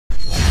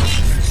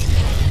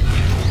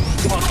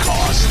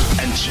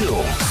and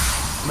Chill.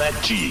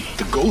 MacG,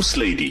 the Ghost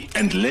Lady,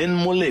 and Len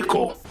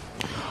Moleko.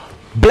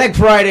 Black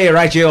Friday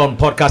right here on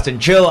Podcast and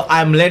Chill.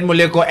 I'm Len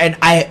Moleko, and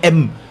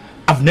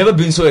I've never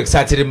been so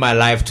excited in my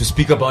life to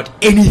speak about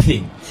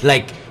anything.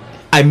 Like,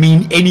 I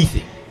mean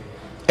anything.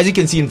 As you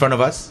can see in front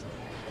of us,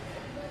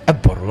 a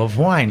bottle of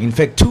wine. In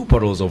fact, 2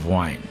 bottles of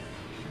wine.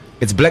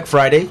 It's Black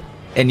Friday,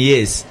 and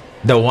yes,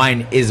 the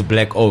wine is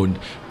black owned.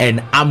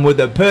 And I'm with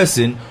a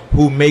person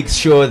who makes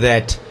sure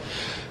that,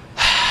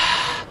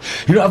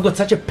 I've got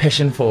such a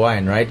passion for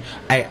wine, right?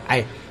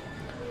 I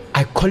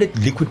call it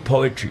liquid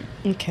poetry.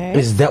 Okay.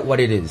 Is that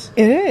what it is?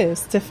 It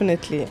is,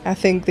 definitely. I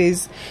think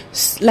there's,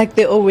 like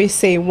they always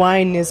say,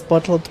 wine is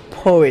bottled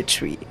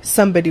poetry.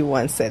 Somebody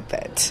once said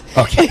that.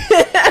 Okay.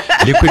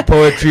 Liquid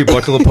poetry,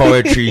 bottled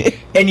poetry.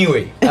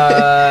 Anyway,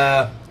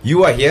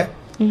 you are here,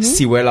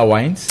 Siwela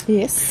Wines.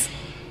 Yes.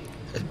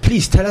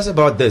 Please tell us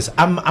about this.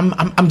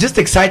 I'm just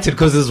excited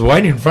because there's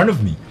wine in front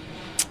of me.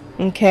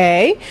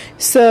 Okay,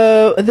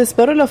 so this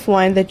bottle of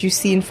wine that you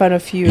see in front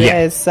of you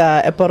is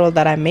a bottle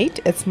that I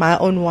made. It's my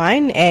own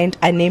wine, and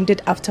I named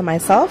it after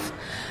myself.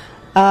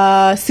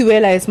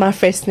 Siwela is my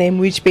first name,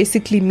 which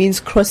basically means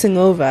crossing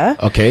over.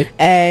 Okay.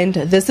 And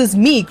this is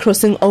me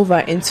crossing over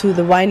into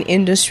the wine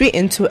industry,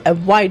 into a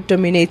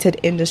white-dominated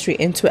industry,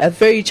 into a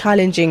very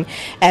challenging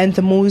and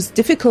the most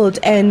difficult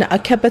and a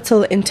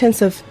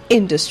capital-intensive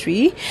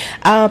industry.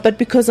 But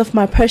because of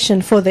my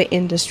passion for the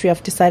industry,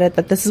 I've decided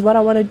that this is what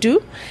I want to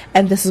do,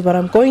 and this is what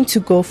I'm going to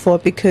go for,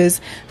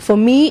 because for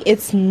me,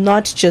 it's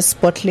not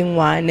just bottling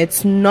wine.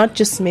 It's not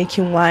just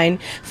making wine.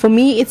 For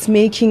me, it's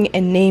making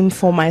a name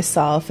for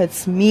myself.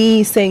 It's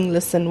me saying,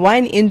 listen,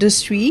 wine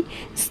industry,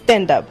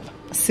 stand up.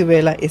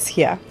 Siwela is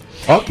here.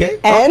 Okay.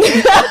 And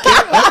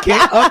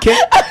Okay.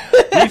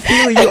 We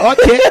feel you.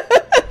 Okay.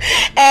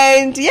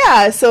 And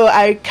so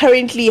I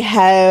currently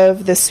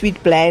have the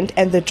sweet blend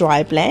and the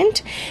dry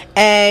blend,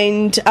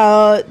 and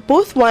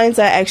both wines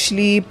are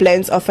actually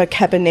blends of a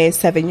Cabernet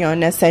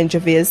Sauvignon, a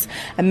Sangiovese,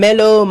 a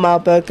Merlot,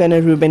 Malbec, and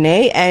a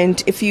Rubinais.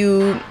 And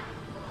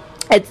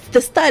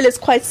the style is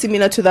quite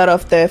similar to that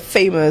of the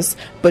famous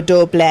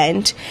Bordeaux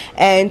blend,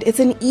 and it's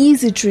an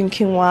easy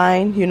drinking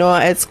wine.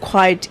 It's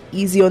quite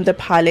easy on the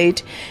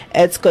palate.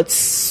 It's got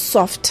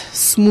soft,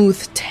 smooth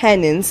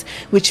tannins,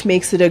 which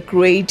makes it a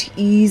great,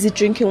 easy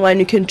drinking wine.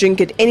 You can drink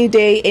it any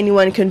day.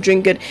 Anyone can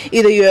drink it.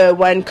 Either you're a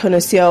wine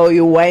connoisseur or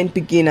you're a wine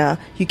beginner,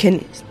 you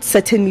can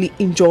certainly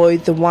enjoy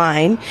the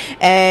wine.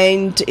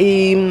 And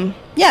you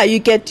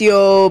get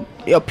your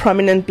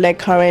prominent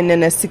blackcurrant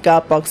and a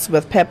cigar box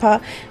with pepper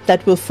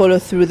that will follow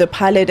through the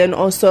palate. And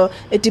also,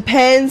 it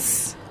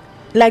depends,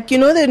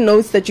 the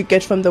notes that you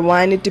get from the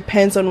wine, it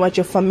depends on what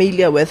you're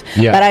familiar with.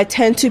 Yeah. But I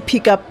tend to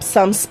pick up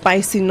some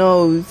spicy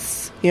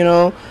notes,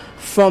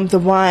 from the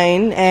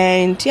wine.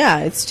 And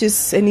it's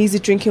just an easy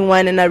drinking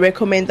wine. And I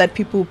recommend that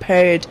people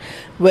pair it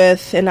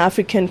with an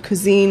African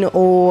cuisine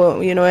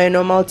or, a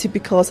normal,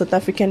 typical South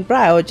African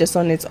braai, or just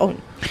on its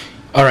own.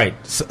 All right,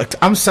 so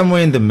I'm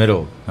somewhere in the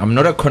middle. I'm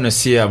not a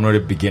connoisseur. I'm not a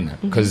beginner.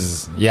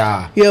 Because you're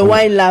a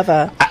wine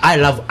lover.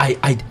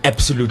 I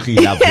absolutely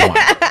love wine.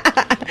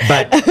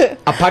 But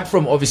apart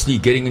from obviously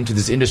getting into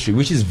this industry,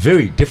 which is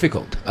very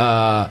difficult,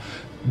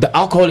 the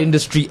alcohol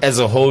industry as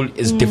a whole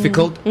is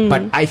difficult.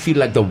 But I feel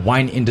like the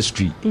wine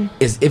industry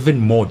is even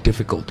more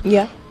difficult.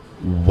 Yeah.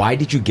 Why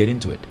did you get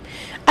into it?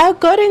 I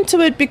got into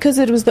it because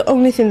it was the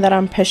only thing that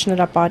I'm passionate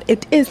about.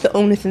 It is the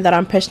only thing that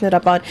I'm passionate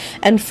about.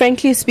 And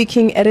frankly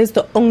speaking, it is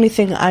the only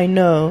thing I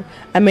know.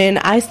 I mean,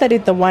 I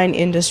studied the wine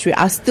industry.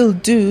 I still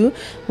do,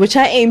 which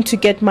I aim to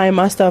get my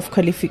Master of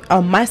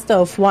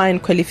Wine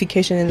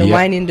qualification in the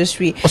wine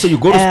industry. Oh, so you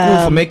go to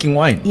school for making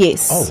wine?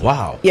 Yes. Oh,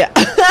 wow. Yeah.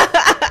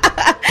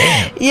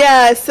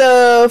 Yeah,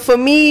 so for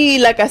me,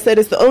 like I said,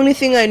 it's the only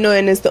thing I know,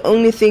 and it's the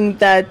only thing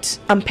that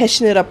I'm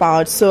passionate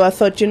about. So I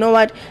thought, you know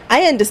what,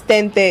 I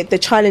understand the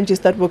challenges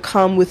that will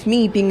come with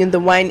me being in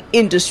the wine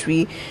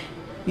industry.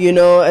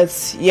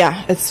 It's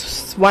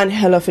one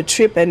hell of a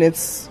trip, and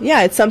it's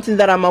something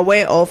that I'm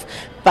aware of,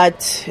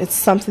 but it's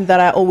something that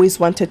I always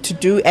wanted to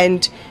do.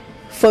 And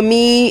for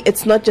me,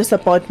 it's not just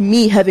about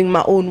me having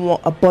my own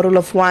a bottle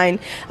of wine.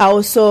 I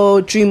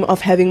also dream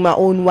of having my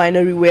own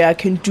winery where I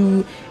can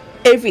do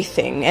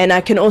everything, and I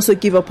can also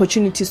give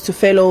opportunities to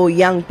fellow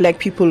young black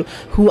people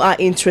who are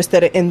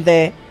interested in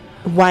the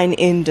wine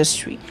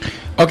industry.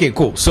 Okay,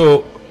 cool.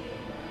 So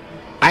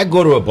I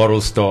go to a bottle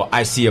store,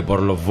 I see a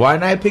bottle of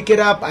wine, I pick it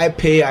up, I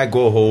pay, I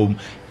go home,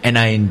 and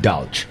I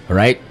indulge,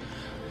 right?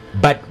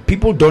 But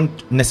people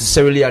don't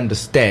necessarily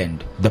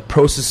understand the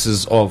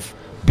processes of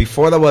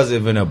before there was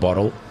even a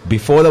bottle,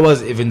 before there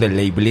was even the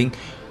labeling.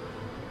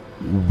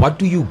 What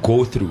do you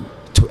go through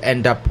to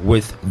end up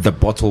with the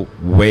bottle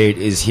where it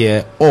is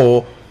here,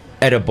 or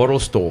at a bottle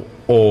store,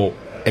 or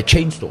a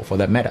chain store for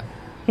that matter?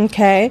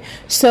 Okay,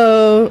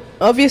 so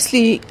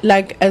obviously,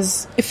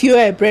 as if you're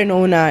a brand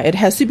owner, it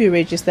has to be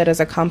registered as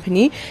a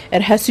company.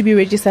 It has to be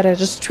registered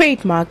as a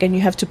trademark, and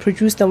you have to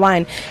produce the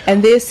wine.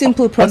 And there's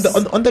simple process.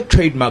 On the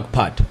trademark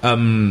part,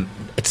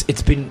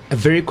 it's been a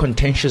very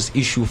contentious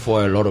issue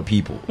for a lot of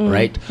people,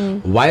 right?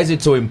 Why is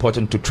it so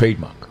important to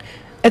trademark?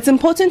 It's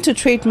important to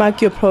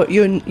trademark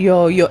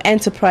your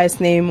enterprise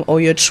name or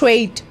your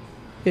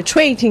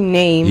trading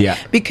name,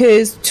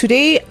 because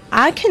today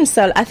I can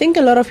sell. I think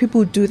a lot of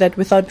people do that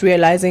without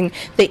realizing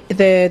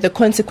the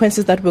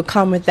consequences that will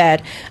come with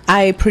that.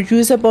 I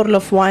produce a bottle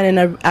of wine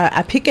and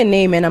I pick a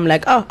name and I'm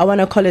like, oh, I want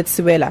to call it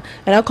Siwela,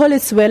 and I call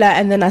it Siwela,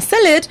 and then I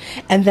sell it,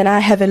 and then I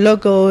have a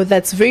logo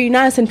that's very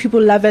nice and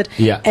people love it.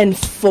 And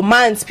for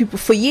months,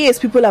 for years,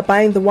 people are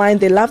buying the wine.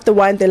 They love the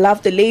wine. They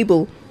love the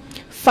label.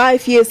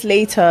 5 years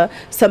later,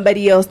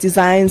 somebody else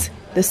designs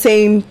the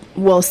same,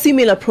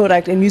 similar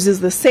product and uses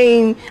the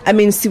same. I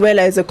mean,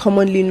 Siwela is a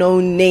commonly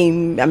known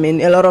name. I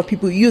mean, a lot of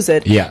people use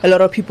it. A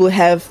lot of people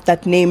have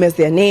that name as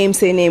their name,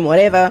 surname,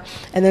 whatever.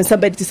 And then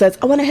somebody decides,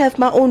 I want to have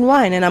my own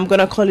wine and I'm going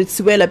to call it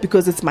Siwela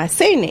because it's my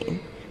surname.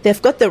 They've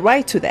got the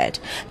right to that.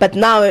 But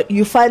now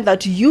you find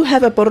that you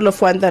have a bottle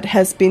of wine that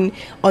has been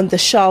on the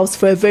shelves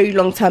for a very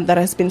long time, that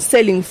has been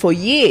selling for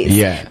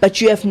years.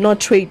 But you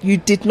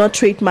did not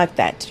trademark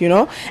that,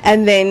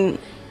 And then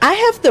I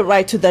have the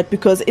right to that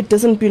because it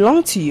doesn't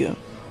belong to you.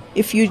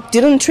 If you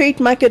didn't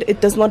trademark it,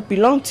 it does not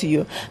belong to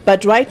you.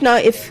 But right now,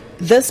 if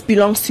this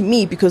belongs to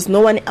me, because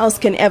no one else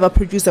can ever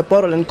produce a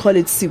bottle and call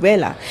it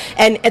Siwela.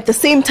 And at the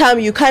same time,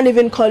 you can't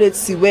even call it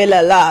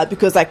Siwela La,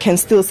 because I can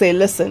still say,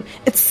 listen,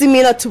 it's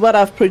similar to what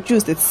I've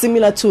produced. It's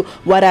similar to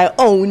what I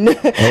own. Oh,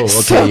 okay.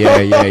 So,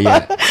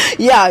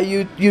 yeah,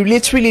 you're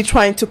literally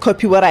trying to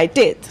copy what I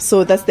did.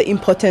 So that's the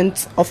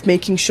importance of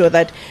making sure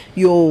that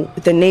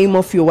the name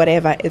of your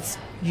whatever,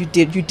 you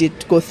did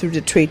go through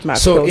the trademark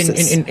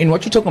process. So in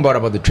what you're talking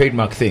about the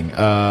trademark thing,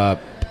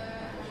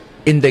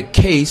 in the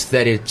case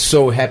that it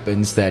so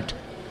happens that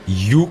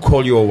you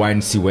call your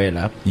wine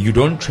Siwela, you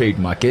don't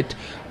trademark it,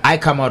 I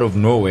come out of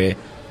nowhere,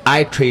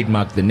 I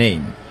trademark the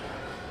name,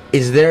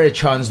 is there a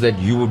chance that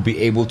you would be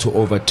able to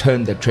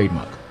overturn the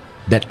trademark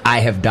that I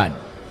have done,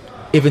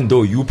 even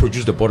though you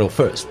produced the bottle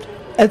first?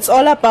 It's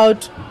all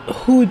about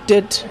who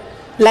did,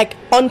 like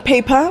on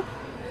paper,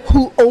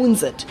 who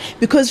owns it.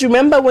 Because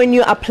remember, when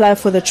you apply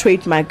for the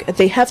trademark,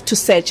 they have to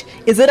search,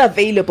 is it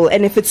available?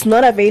 And if it's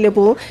not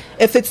available,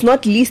 if it's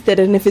not listed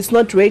and if it's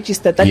not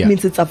registered, that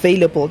means it's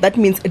available. That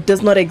means it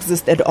does not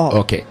exist at all.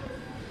 Okay.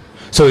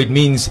 So it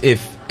means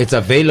if it's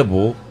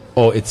available,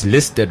 or it's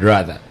listed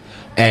rather,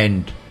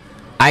 and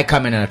I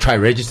come in and I try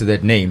to register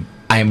that name,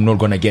 I am not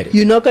going to get it.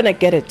 You're not going to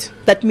get it.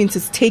 That means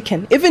it's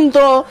taken. Even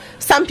though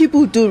some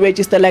people do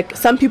register, like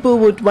some people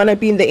would want to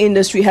be in the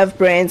industry, have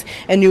brands,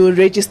 and you will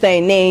register a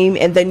name,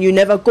 and then you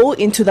never go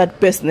into that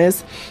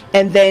business,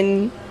 and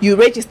then you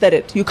registered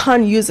it. You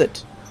can't use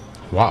it.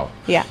 Wow.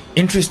 Yeah.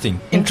 Interesting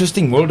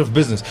world of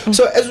business.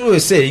 So as we were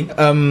saying,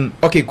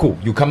 okay, cool.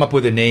 You come up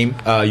with a name,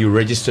 you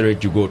register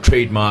it, you go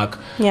trademark.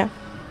 Yeah.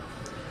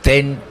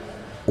 Then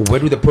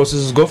where do the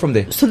processes go from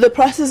there? So the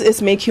process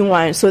is making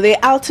wine. So there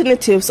are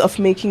alternatives of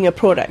making a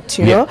product,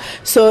 you know.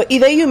 So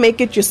either you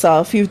make it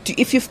yourself,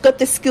 if you've got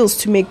the skills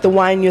to make the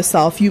wine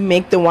yourself, you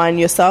make the wine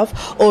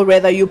yourself, or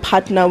rather you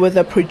partner with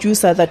a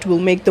producer that will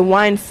make the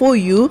wine for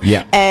you.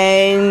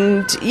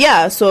 And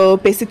so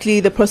basically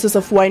the process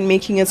of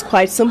winemaking is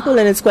quite simple,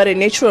 and it's quite a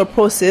natural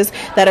process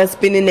that has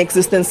been in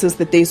existence since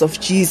the days of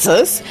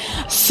Jesus.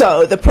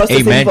 So the process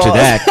involves to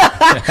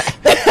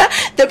that.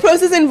 The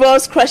process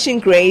involves crushing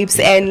grapes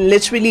and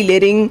literally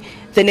letting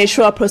the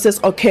natural process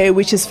occur,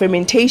 which is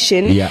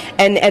fermentation.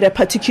 And at a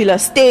particular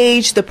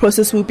stage, the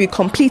process will be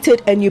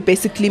completed and you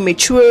basically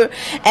mature,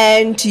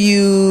 and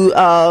you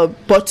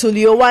bottle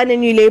your wine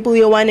and you label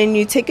your wine and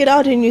you take it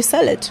out and you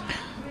sell it.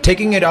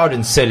 Taking it out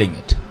and selling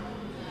it.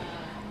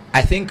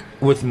 I think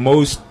with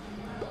most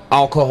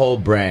alcohol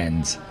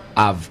brands,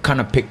 I've kind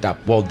of picked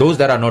up, those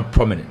that are not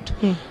prominent,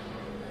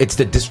 it's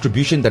the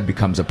distribution that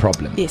becomes a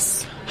problem.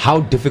 Yes.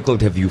 How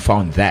difficult have you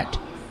found that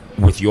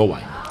with your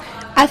wine?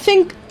 I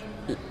think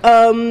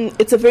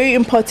it's a very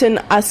important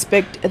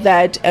aspect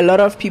that a lot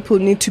of people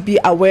need to be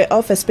aware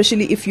of,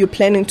 especially if you're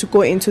planning to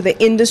go into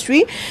the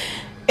industry.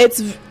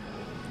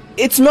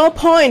 It's no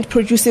point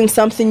producing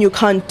something you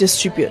can't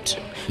distribute.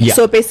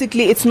 So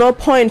basically, it's no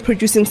point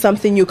producing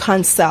something you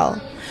can't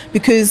sell,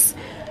 because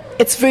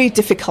it's very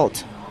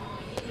difficult.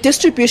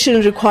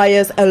 Distribution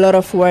requires a lot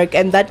of work,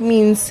 and that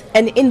means,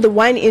 and in the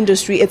wine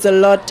industry, there's a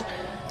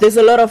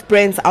lot of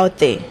brands out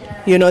there.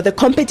 You know, the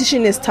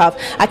competition is tough.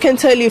 I can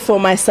tell you for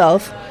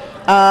myself,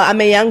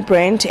 I'm a young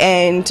brand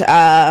and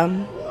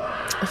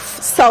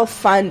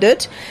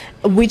self-funded,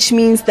 which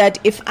means that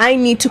if I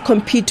need to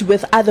compete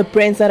with other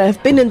brands that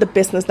have been in the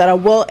business, that are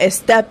well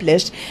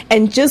established,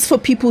 and just for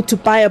people to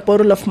buy a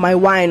bottle of my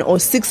wine or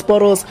 6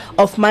 bottles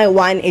of my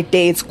wine a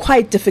day, it's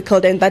quite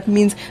difficult. And that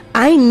means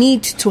I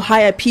need to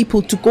hire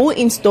people to go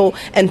in store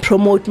and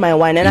promote my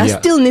wine, and I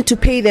still need to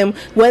pay them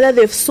whether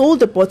they've sold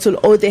the bottle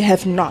or they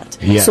have not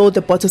sold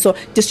the bottle. So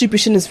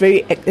distribution is very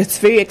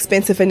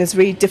expensive and it's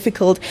very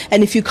difficult,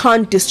 and if you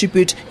can't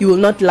distribute, you will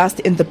not last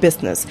in the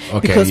business,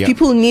 because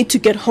people need to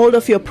get hold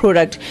of your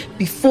product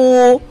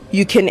before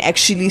you can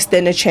actually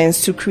stand a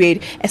chance to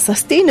create a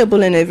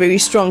sustainable and a very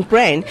strong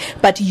brand.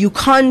 But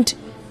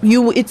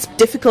it's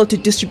difficult to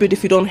distribute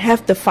if you don't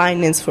have the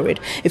finance for it,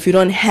 if you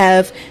don't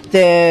have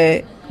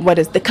the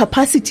the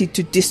capacity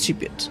to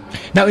distribute.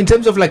 Now, in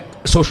terms of like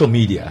social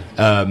media,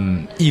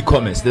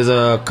 e-commerce, there's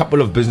a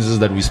couple of businesses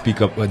that we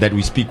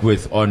speak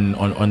with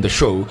on the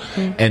show,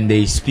 and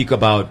they speak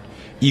about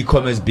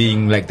e-commerce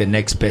being like the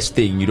next best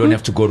thing. You don't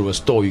have to go to a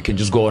store; you can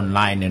just go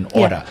online and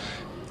order.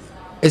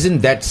 Isn't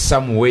that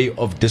some way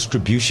of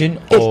distribution,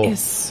 or It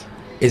is.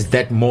 Is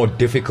that more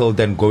difficult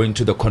than going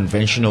to the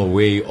conventional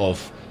way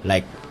of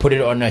like put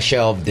it on a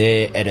shelf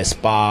there at a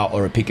Spar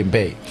or a Pick and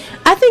Pay?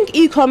 I think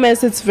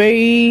e-commerce is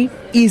very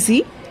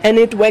easy and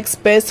it works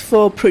best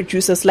for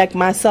producers like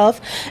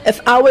myself. If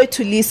I were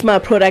to list my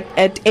product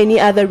at any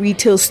other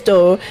retail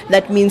store,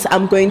 that means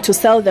I'm going to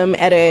sell them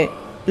at a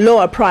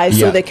lower price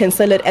so they can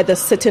sell it at a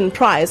certain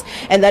price.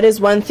 And that is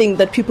one thing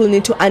that people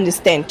need to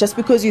understand. Just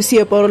because you see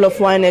a bottle of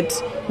wine at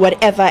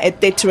whatever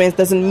at 30 rands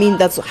doesn't mean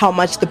that's how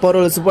much the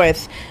bottle is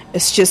worth.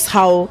 It's just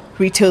how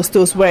retail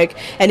stores work.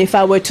 And if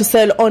I were to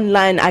sell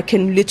online, I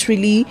can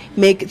literally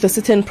make the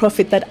certain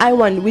profit that I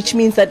want, which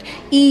means that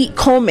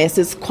e-commerce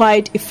is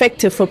quite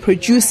effective for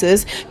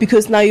producers,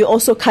 because now you're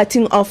also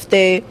cutting off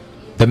the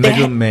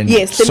middleman.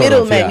 Yes, the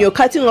middleman. You're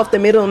cutting off the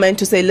middleman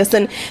to say,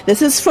 listen,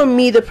 this is from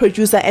me, the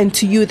producer, and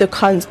to you, the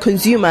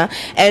consumer.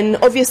 And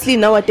obviously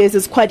nowadays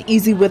it's quite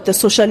easy with the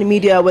social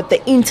media, with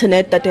the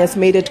internet, that has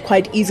made it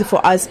quite easy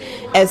for us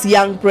as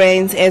young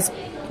brands, as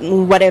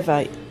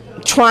whatever,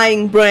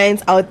 trying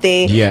brands out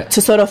there to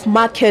sort of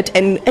market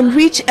and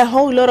reach a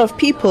whole lot of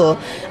people.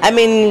 I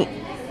mean,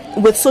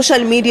 with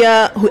social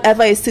media, who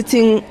is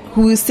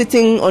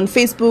sitting on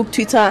Facebook,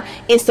 Twitter,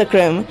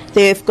 Instagram,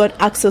 they've got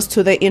access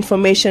to the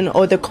information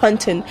or the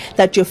content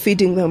that you're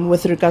feeding them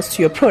with regards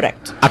to your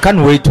product. I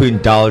can't wait to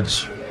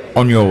indulge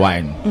on your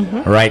wine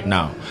right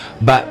now.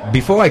 But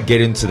before I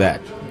get into that,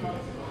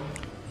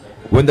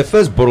 when the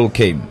first bottle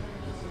came,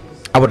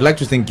 I would like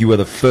to think you were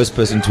the first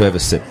person to have a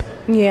sip.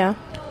 Yeah.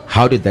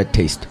 How did that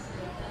taste?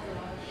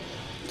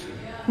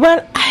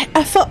 Well,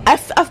 I felt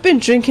I've been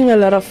drinking a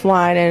lot of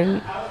wine,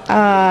 and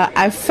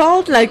I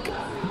felt like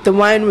the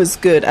wine was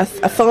good. I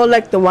felt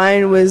like the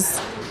wine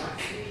was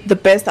the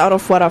best out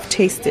of what I've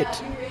tasted.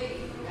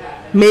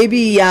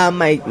 Maybe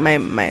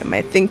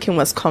my thinking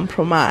was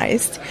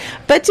compromised,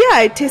 but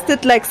I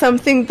tasted like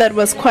something that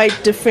was quite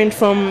different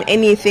from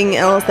anything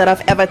else that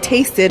I've ever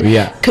tasted.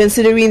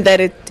 Considering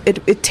that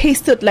it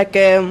tasted like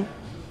there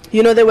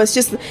was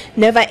just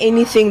never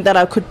anything that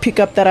I could pick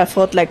up that I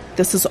felt like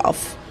this is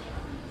off.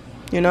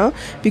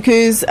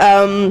 Because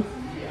when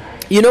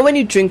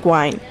you drink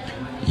wine,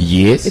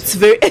 yes, it's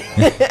very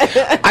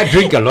I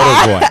drink a lot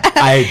of wine.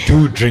 I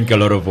do drink a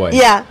lot of wine.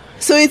 Yeah,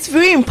 so it's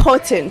very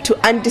important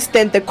to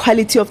understand the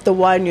quality of the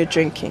wine you're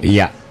drinking.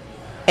 Yeah,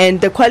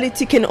 and the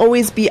quality can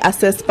always be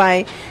assessed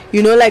by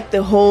like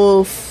the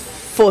whole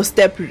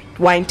 4-step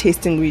wine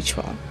tasting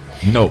ritual.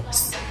 No.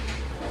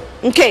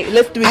 Okay,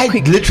 let's do it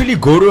quick. I literally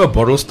go to a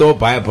bottle store,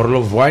 buy a bottle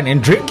of wine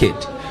and drink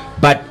it.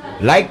 But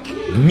like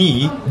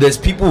me, there's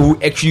people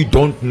who actually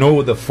don't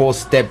know the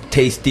 4-step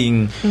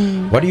tasting.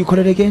 What do you call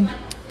it again?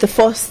 The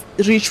 4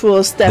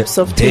 ritual steps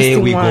of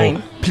tasting wine.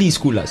 Go. Please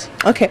school us.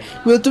 Okay,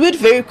 we'll do it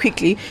very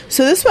quickly.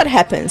 So this is what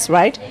happens,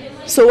 right?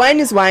 So wine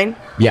is wine.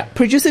 Yeah.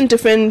 Produced in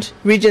different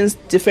regions,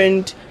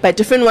 by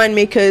different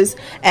winemakers,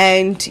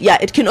 and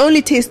it can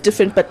only taste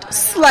different, but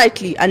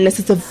slightly, unless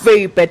it's a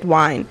very bad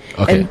wine.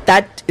 Okay. And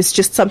that is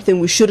just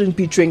something we shouldn't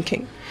be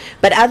drinking.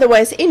 But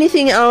otherwise,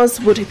 anything else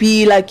would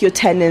be like your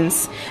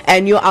tannins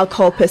and your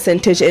alcohol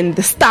percentage and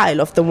the style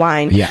of the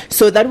wine. Yeah.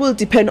 So that will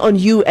depend on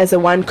you as a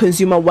wine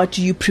consumer. What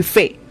do you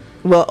prefer?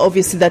 Well,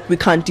 obviously that we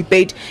can't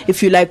debate.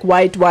 If you like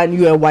white wine,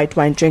 you're a white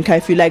wine drinker.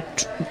 If you like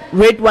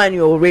red wine,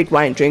 you're a red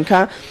wine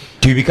drinker.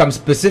 Do you become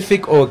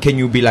specific, or can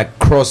you be like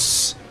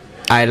cross?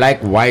 I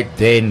like white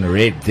then,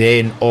 red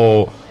then,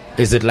 or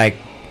is it like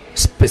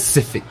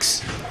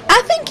specifics?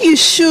 I think you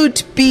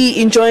should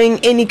be enjoying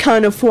any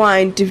kind of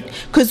wine,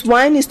 because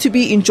wine is to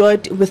be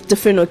enjoyed with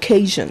different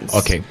occasions.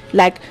 Okay.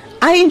 Like,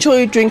 I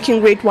enjoy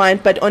drinking red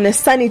wine, but on a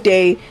sunny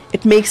day,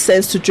 it makes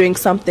sense to drink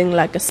something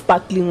like a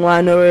sparkling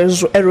wine or a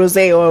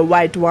rosé or a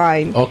white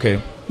wine.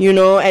 Okay.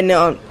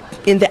 And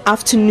in the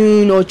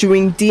afternoon or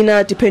during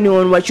dinner, depending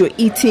on what you're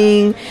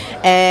eating,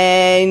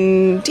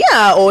 and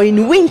or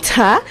in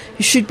winter,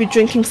 you should be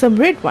drinking some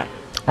red wine.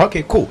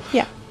 Okay, cool.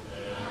 Yeah.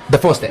 The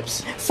 4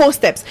 steps. 4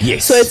 steps.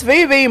 Yes. So it's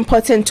very, very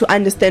important to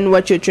understand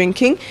what you're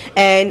drinking,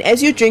 and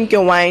as you drink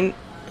your wine,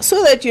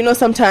 so that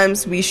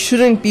sometimes we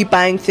shouldn't be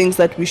buying things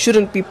that we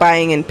shouldn't be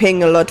buying and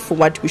paying a lot for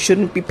what we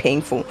shouldn't be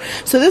paying for.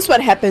 So this is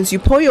what happens. You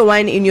pour your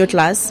wine in your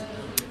glass,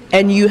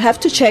 and you have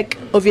to check,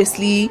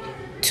 obviously,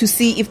 to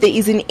see if there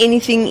isn't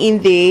anything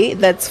in there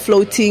that's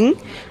floating.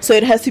 So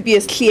it has to be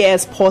as clear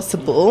as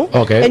possible.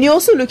 Okay. And you're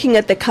also looking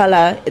at the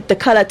color. The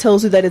color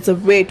tells you that it's a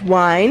red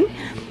wine.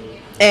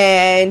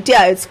 And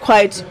it's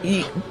quite,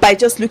 by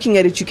just looking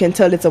at it, you can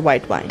tell it's a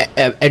white wine.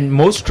 And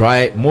most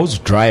dry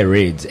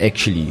reds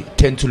actually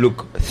tend to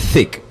look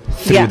thick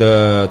through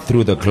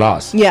the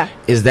glass. Yeah.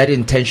 Is that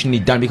intentionally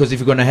done? Because if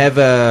you're going to have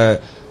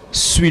a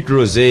sweet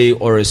rosé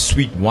or a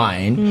sweet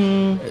wine,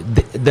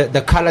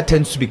 the color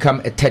tends to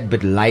become a tad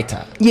bit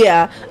lighter.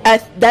 Yeah,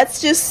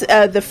 that's just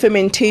the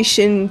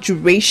fermentation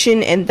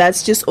duration, and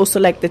that's just also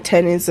like the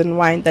tannins in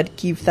wine that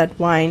give that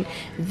wine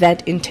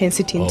that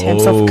intensity in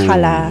terms of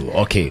color.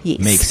 Okay, yes.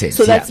 Makes sense.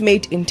 So that's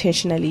made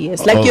intentionally,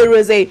 yes. Like your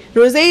rosé.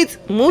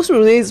 Most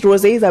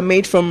rosés are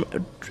made from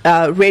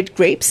red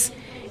grapes,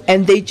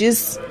 and they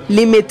just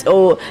limit,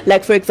 or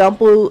like for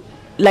example,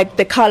 like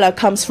the color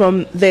comes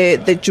from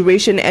the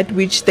duration at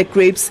which the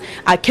grapes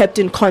are kept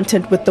in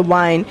contact with the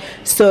wine.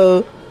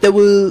 So they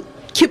will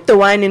keep the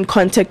wine in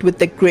contact with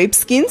the grape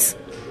skins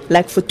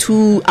like for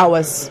 2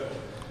 hours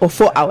or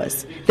 4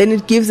 hours. Then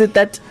it gives it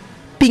that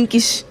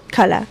pinkish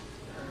color.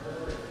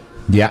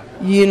 Yeah.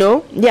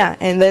 Yeah,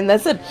 and then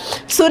that's it.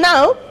 So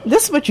now,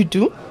 this is what you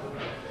do.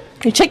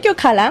 You check your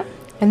color,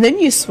 and then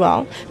you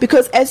swirl,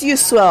 because as you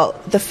swirl,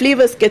 the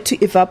flavors get to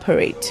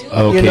evaporate.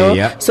 Okay,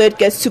 yeah. So it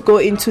gets to go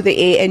into the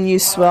air, and you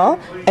swirl,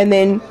 and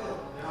then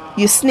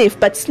you sniff.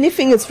 But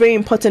sniffing is very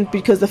important,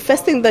 because the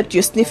first thing that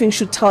your sniffing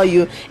should tell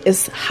you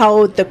is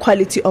how the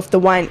quality of the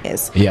wine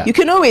is. Yeah. You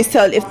can always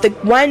tell if the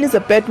wine is a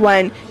bad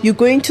wine, you're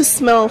going to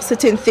smell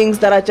certain things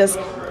that are just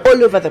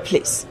all over the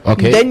place.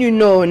 Okay. Then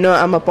no,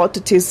 I'm about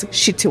to taste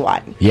shitty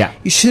wine. Yeah.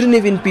 You shouldn't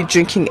even be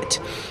drinking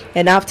it.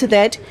 And after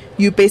that,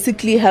 you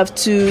basically have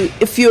to,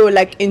 if you're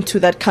like into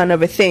that kind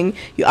of a thing,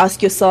 you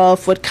ask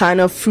yourself what kind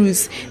of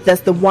fruits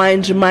does the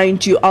wine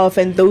remind you of,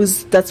 and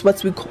that's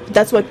what we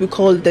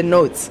call the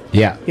notes.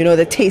 Yeah.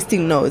 The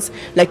tasting notes,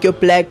 like your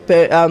black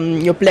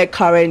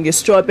currant, your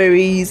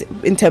strawberries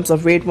in terms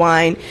of red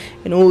wine,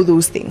 and all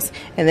those things.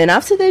 And then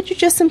after that, you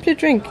just simply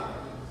drink.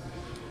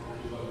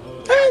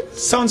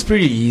 Sounds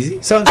pretty easy.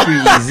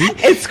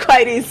 It's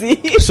quite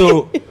easy.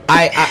 So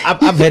I've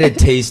had a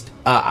taste.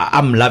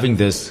 I'm loving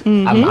this.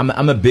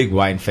 I'm a big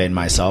wine fan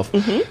myself.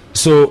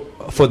 So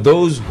for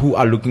those who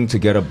are looking to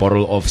get a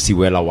bottle of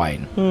Siwela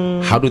wine,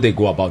 how do they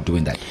go about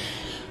doing that?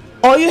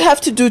 All you have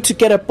to do to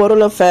get a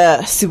bottle of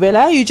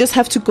Siwela, you just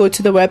have to go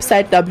to the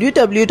website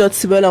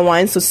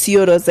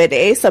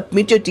www.siwelawines.co.za,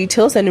 submit your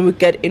details, and we'll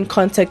get in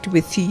contact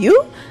with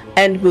you,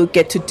 and we'll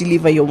get to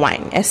deliver your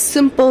wine. As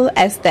simple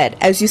as that.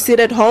 As you sit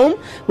at home,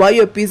 while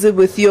you're busy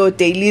with your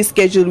daily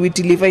schedule, we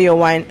deliver your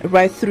wine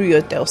right through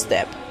your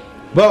doorstep.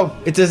 Well,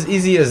 it's as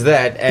easy as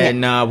that,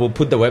 and we'll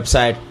put the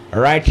website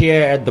right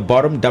here at the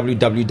bottom,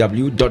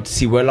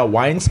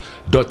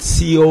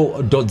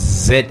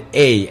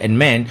 www.siwelawines.co.za. And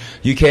man,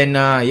 you can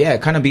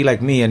kind of be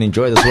like me and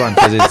enjoy this one,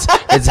 because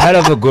it's hell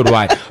of a good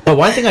wine. But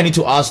one thing I need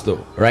to ask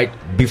though, right,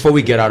 before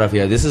we get out of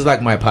here, this is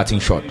like my parting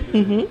shot.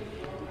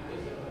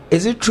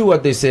 Is it true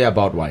what they say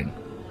about wine,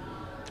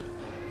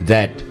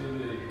 that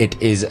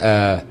it is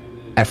a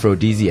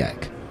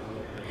aphrodisiac?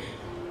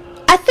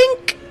 I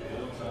think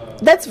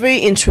that's very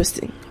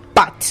interesting,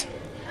 but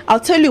I'll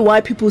tell you why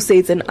people say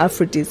it's an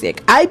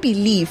aphrodisiac. I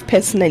believe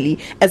personally,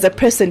 as a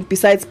person,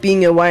 besides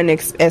being a wine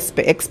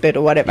expert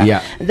or whatever,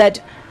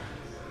 that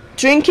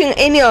drinking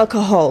any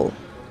alcohol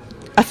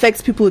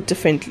affects people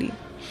differently.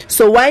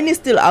 So wine is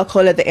still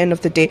alcohol at the end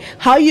of the day.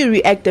 How you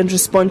react and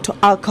respond to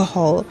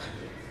alcohol,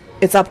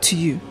 it's up to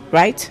you,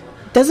 right?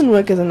 It doesn't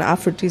work as an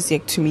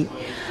aphrodisiac to me.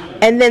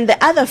 And then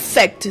the other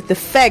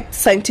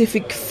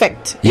scientific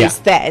fact is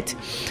that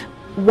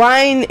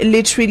wine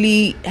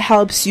literally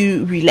helps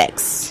you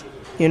relax.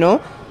 Your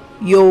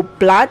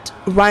blood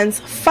runs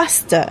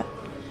faster.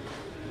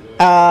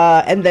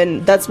 And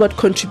then that's what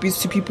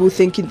contributes to people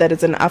thinking that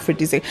it's an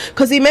aphrodisiac.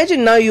 Because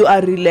imagine now you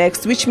are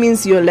relaxed, which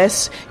means your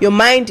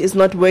mind is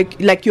not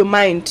working. Like your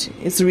mind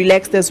is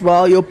relaxed as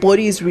well. Your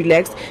body is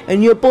relaxed,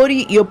 and your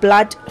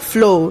blood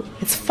flow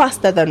is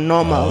faster than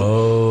normal.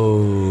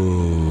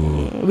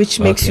 Which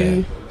makes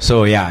you.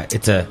 So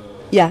it's a.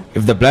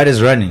 If the blood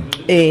is running.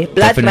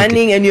 Blood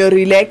running and you're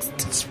relaxed.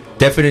 It's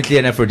definitely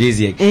an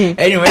aphrodisiac.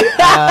 Anyway.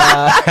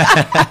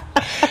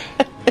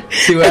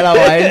 Siwela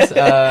Wines.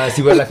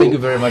 Siwela, thank you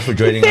very much for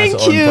joining us on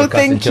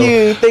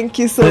Podcast Thank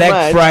you so much.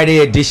 Black Friday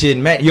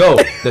edition. Man,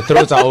 the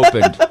throats are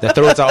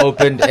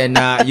opened.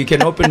 And you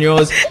can open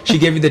yours. She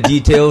gave you the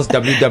details,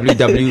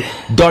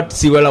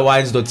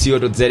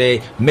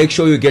 www.siwelawines.co.za. Make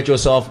sure you get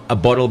yourself a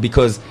bottle,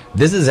 because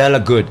this is hella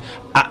good.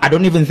 I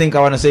don't even think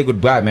I want to say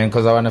goodbye, man,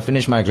 because I want to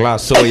finish my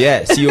glass. So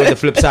see you on the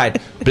flip side.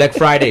 Black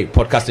Friday,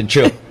 Podcast and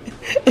Chill.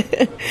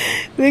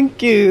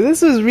 Thank you.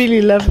 This was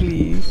really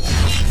lovely.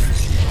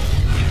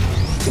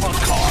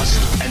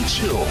 Podcast and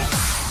Chill.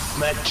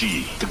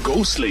 MacG, the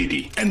Ghost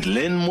Lady, and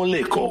Len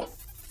Moleko.